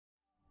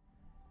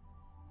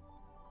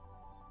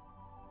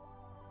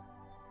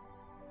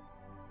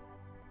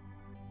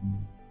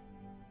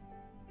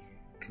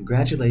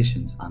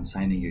Congratulations on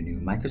signing your new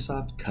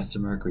Microsoft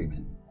Customer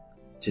Agreement.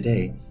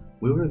 Today,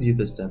 we will review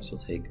the steps you'll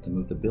take to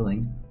move the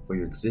billing for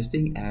your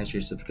existing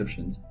Azure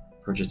subscriptions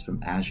purchased from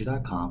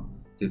Azure.com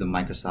through the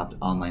Microsoft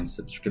Online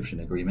Subscription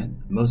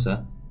Agreement,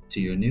 MOSA,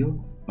 to your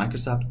new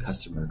Microsoft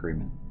Customer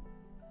Agreement.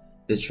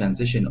 This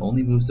transition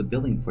only moves the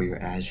billing for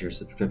your Azure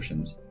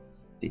subscriptions.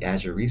 The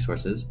Azure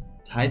resources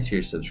tied to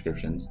your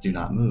subscriptions do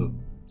not move,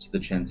 so the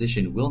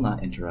transition will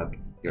not interrupt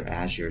your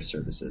Azure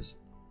services.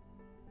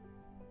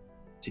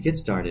 To get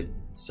started,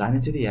 sign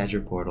into the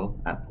Azure portal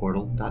at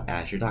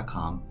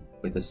portal.azure.com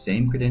with the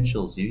same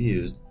credentials you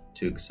used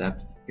to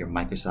accept your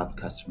Microsoft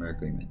Customer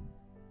Agreement.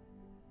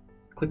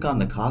 Click on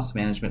the Cost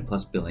Management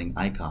plus Billing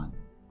icon.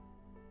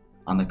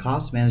 On the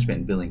Cost Management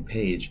and Billing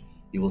page,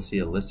 you will see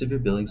a list of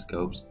your billing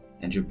scopes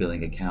and your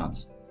billing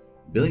accounts.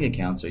 Billing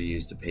accounts are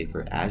used to pay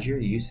for Azure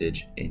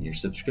usage in your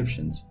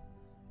subscriptions.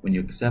 When you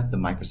accept the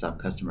Microsoft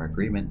Customer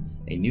Agreement,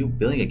 a new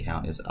billing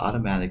account is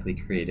automatically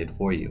created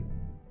for you.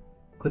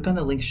 Click on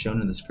the link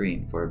shown on the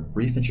screen for a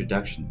brief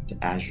introduction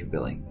to Azure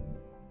billing.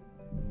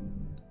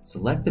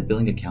 Select the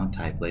billing account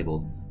type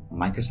labeled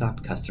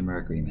Microsoft Customer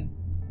Agreement.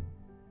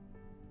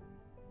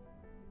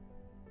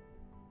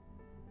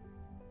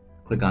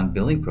 Click on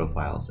Billing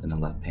Profiles in the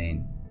left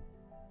pane.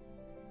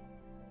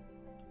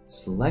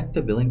 Select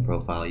the billing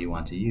profile you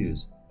want to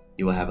use.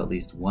 You will have at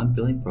least one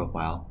billing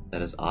profile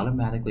that is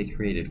automatically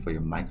created for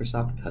your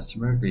Microsoft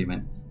Customer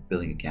Agreement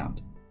billing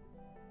account.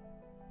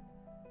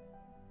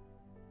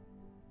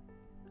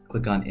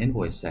 Click on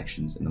Invoice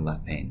sections in the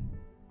left pane.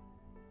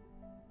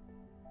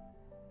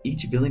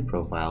 Each billing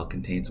profile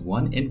contains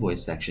one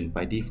invoice section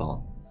by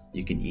default.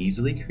 You can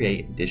easily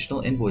create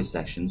additional invoice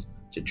sections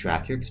to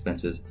track your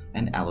expenses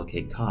and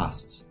allocate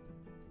costs.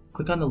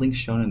 Click on the link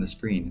shown on the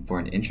screen for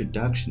an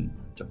introduction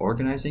to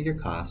organizing your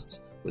costs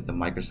with the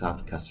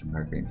Microsoft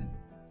Customer Agreement.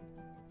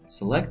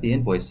 Select the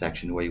invoice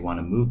section where you want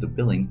to move the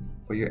billing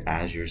for your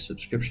Azure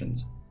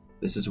subscriptions.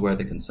 This is where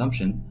the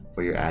consumption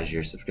for your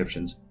Azure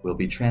subscriptions will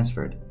be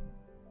transferred.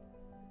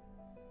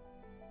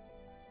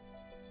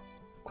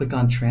 Click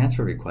on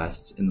Transfer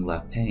Requests in the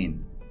left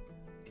pane,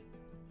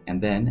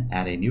 and then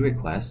add a new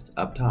request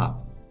up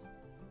top.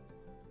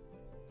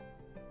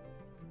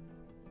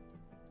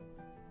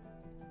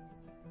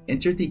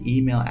 Enter the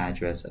email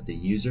address of the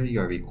user you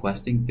are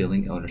requesting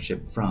billing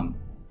ownership from.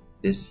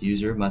 This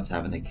user must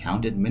have an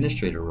account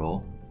administrator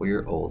role for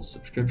your old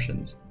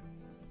subscriptions.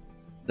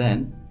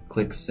 Then,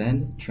 click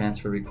Send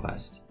Transfer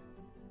Request.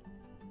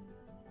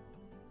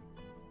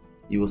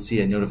 You will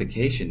see a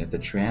notification if the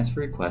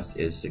transfer request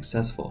is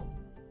successful.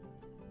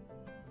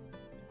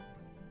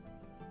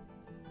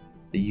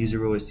 The user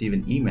will receive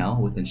an email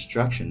with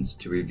instructions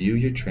to review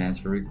your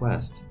transfer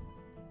request.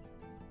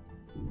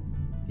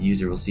 The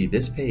user will see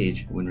this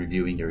page when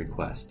reviewing your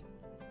request.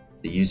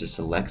 The user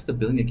selects the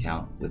billing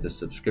account with the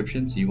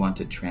subscriptions you want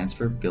to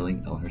transfer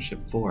billing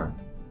ownership for.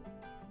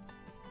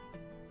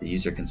 The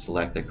user can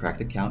select the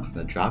correct account from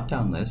the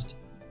drop-down list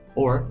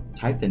or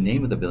type the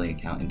name of the billing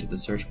account into the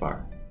search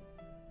bar.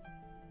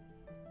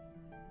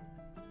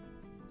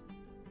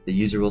 The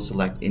user will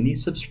select any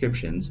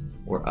subscriptions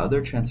or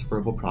other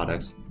transferable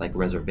products like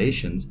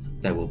reservations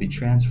that will be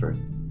transferred,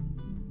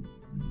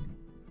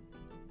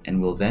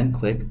 and will then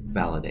click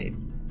Validate.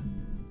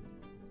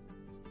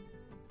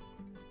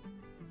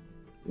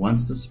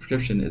 Once the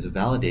subscription is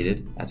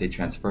validated as a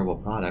transferable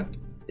product,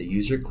 the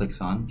user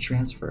clicks on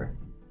Transfer.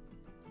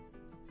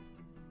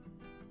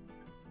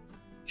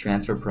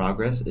 Transfer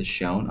progress is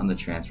shown on the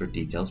Transfer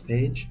Details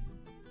page.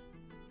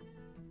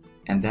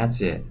 And that's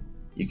it.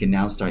 You can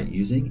now start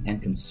using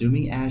and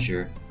consuming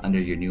Azure under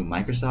your new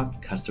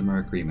Microsoft Customer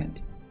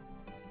Agreement.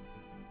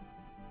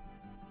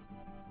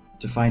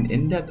 To find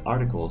in-depth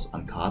articles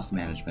on cost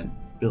management,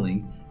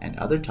 billing, and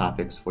other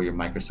topics for your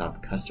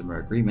Microsoft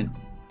Customer Agreement,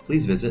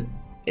 please visit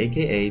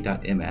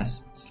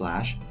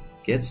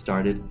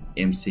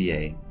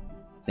aka.ms/GetStartedMCA.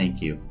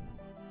 Thank you.